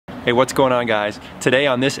Hey, what's going on, guys? Today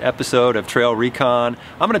on this episode of Trail Recon,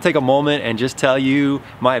 I'm going to take a moment and just tell you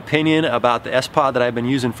my opinion about the SPOD that I've been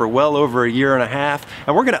using for well over a year and a half,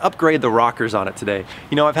 and we're going to upgrade the rockers on it today.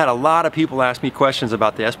 You know, I've had a lot of people ask me questions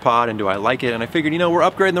about the SPOD and do I like it, and I figured, you know, we're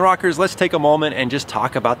upgrading the rockers, let's take a moment and just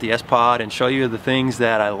talk about the SPOD and show you the things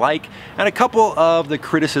that I like and a couple of the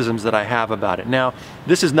criticisms that I have about it. Now,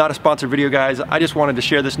 this is not a sponsored video, guys. I just wanted to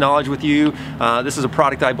share this knowledge with you. This is a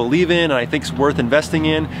product I believe in and I think is worth investing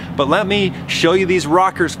in. But let me show you these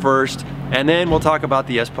rockers first, and then we'll talk about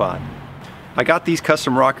the SPOD. I got these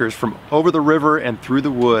custom rockers from over the river and through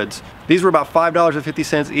the woods. These were about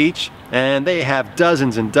 $5.50 each, and they have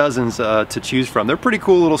dozens and dozens to choose from. They're pretty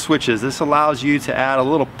cool little switches. This allows you to add a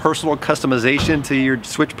little personal customization to your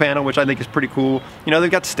switch panel, which I think is pretty cool. You know,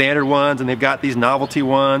 they've got standard ones and they've got these novelty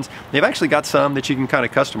ones. They've actually got some that you can kind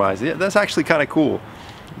of customize. That's actually kind of cool.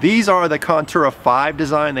 These are the Contura 5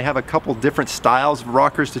 design. They have a couple different styles of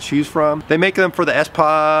rockers to choose from. They make them for the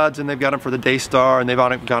SPODs, and they've got them for the Daystar, and they've got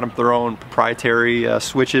them their own proprietary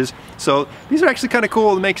switches. So these are actually kind of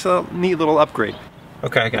cool. It makes a neat little upgrade.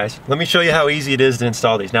 Okay, guys, let me show you how easy it is to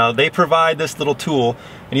install these. Now, they provide this little tool,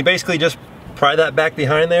 and you basically just pry that back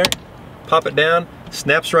behind there, pop it down,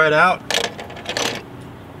 snaps right out.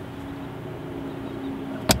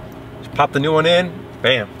 Just pop the new one in,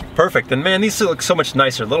 bam. Perfect, and man, these look so much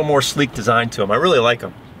nicer, a little more sleek design to them. I really like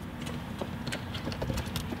them.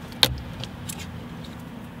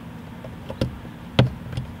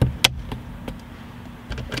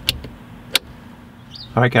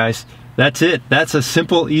 All right, guys, that's it. That's a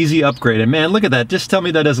simple, easy upgrade. And man, look at that. Just tell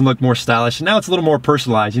me that doesn't look more stylish. And now it's a little more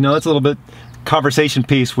personalized. You know, it's a little bit conversation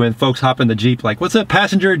piece when folks hop in the Jeep like, what's that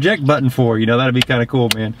passenger eject button for? You know, that'd be kind of cool,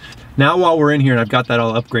 man. Now, while we're in here and I've got that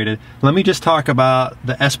all upgraded, let me just talk about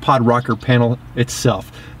the SPOD rocker panel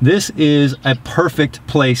itself. This is a perfect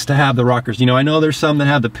place to have the rockers. You know, I know there's some that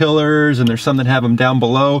have the pillars and there's some that have them down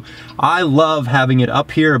below. I love having it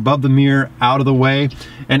up here above the mirror, out of the way.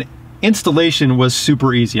 And installation was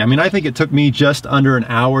super easy. I mean, I think it took me just under an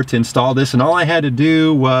hour to install this, and all I had to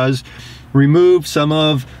do was remove some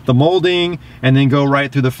of the molding and then go right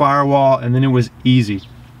through the firewall, and then it was easy.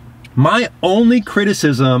 My only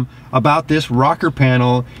criticism about this rocker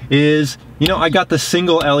panel is, you know, I got the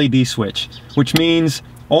single LED switch, which means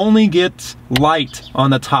only gets light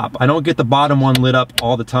on the top. I don't get the bottom one lit up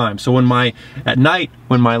all the time. So at night,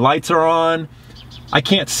 when my lights are on, I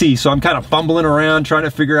can't see, so I'm kind of fumbling around trying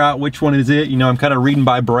to figure out which one is it. You know, I'm kind of reading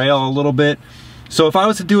by braille a little bit. So if I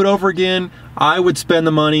was to do it over again, I would spend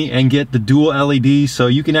the money and get the dual LED so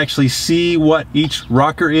you can actually see what each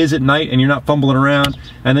rocker is at night and you're not fumbling around,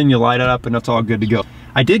 and then you light it up and it's all good to go.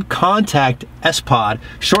 I did contact SPOD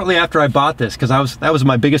shortly after I bought this because that was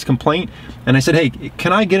my biggest complaint, and I said, hey,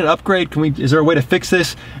 can I get an upgrade? Is there a way to fix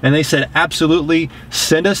this? And they said, absolutely,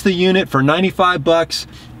 send us the unit for 95 bucks.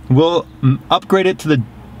 We'll upgrade it to the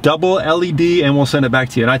double LED and we'll send it back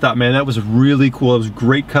to you. And I thought, man, that was really cool. It was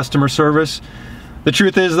great customer service. The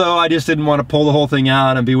truth is, though, I just didn't want to pull the whole thing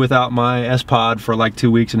out and be without my SPOD for like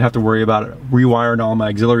 2 weeks and have to worry about it, rewiring all my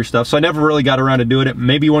auxiliary stuff. So I never really got around to doing it.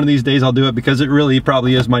 Maybe one of these days I'll do it because it really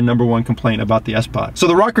probably is my #1 complaint about the SPOD. So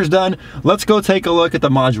the rocker's done. Let's go take a look at the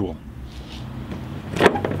module.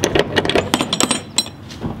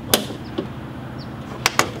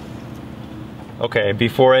 Okay,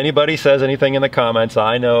 before anybody says anything in the comments,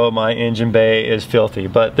 I know my engine bay is filthy,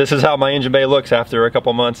 but this is how my engine bay looks after a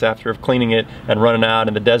couple months after cleaning it and running out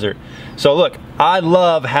in the desert. So look, I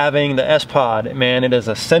love having the SPOD. Man, it is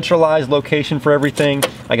a centralized location for everything.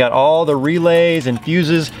 I got all the relays and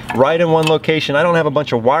fuses right in one location. I don't have a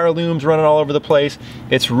bunch of wire looms running all over the place.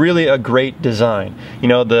 It's really a great design. You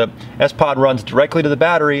know, the SPOD runs directly to the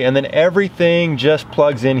battery and then everything just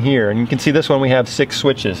plugs in here. And you can see this one, we have 6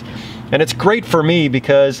 switches. And it's great for me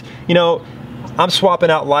because, you know, I'm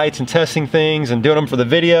swapping out lights and testing things and doing them for the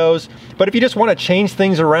videos. But if you just want to change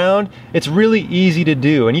things around, it's really easy to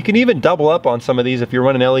do. And you can even double up on some of these if you're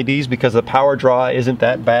running LEDs because the power draw isn't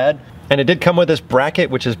that bad. And it did come with this bracket,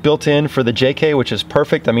 which is built in for the JK, which is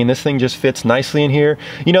perfect. I mean, this thing just fits nicely in here.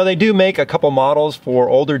 You know, they do make a couple models for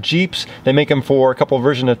older Jeeps. They make them for a couple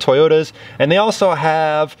versions of Toyotas. And they also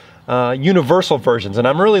have universal versions, and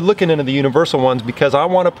I'm really looking into the universal ones because I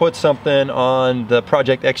want to put something on the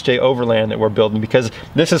Project XJ Overland that we're building, because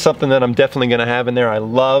this is something that I'm definitely going to have in there. I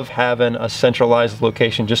love having a centralized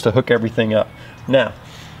location just to hook everything up. Now,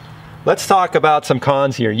 let's talk about some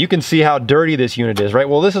cons here. You can see how dirty this unit is, right?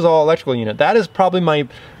 Well, this is all electrical unit. That is probably my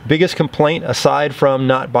biggest complaint, aside from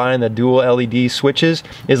not buying the dual LED switches,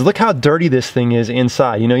 is look how dirty this thing is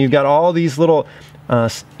inside. You know, you've got all these little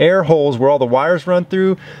air holes where all the wires run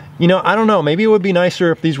through. You know, I don't know, maybe it would be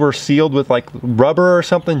nicer if these were sealed with like rubber or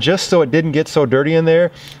something, just so it didn't get so dirty in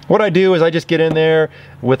there. What I do is I just get in there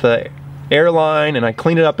with a airline and I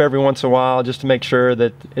clean it up every once in a while just to make sure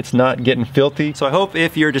that it's not getting filthy. So I hope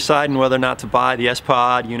if you're deciding whether or not to buy the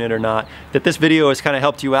SPOD unit or not, that this video has kind of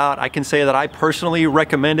helped you out. I can say that I personally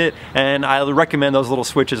recommend it, and I recommend those little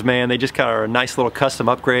switches, man. They just kind of are a nice little custom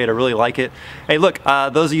upgrade. I really like it. Hey, look,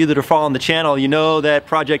 those of you that are following the channel, you know that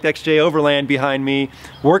Project XJ Overland behind me.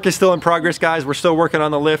 Work is still in progress, guys. We're still working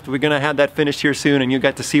on the lift. We're gonna have that finished here soon, and you'll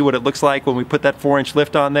get to see what it looks like when we put that 4-inch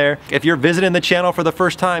lift on there. If you're visiting the channel for the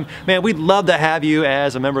first time, man, we'd love to have you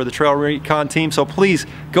as a member of the Trail Recon team, so please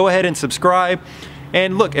go ahead and subscribe.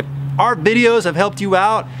 And look, if our videos have helped you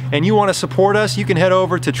out and you want to support us, you can head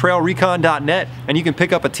over to trailrecon.net and you can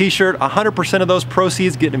pick up a t-shirt. 100% of those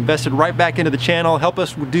proceeds get invested right back into the channel, help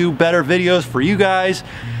us do better videos for you guys.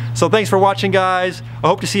 So thanks for watching, guys. I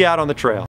hope to see you out on the trail.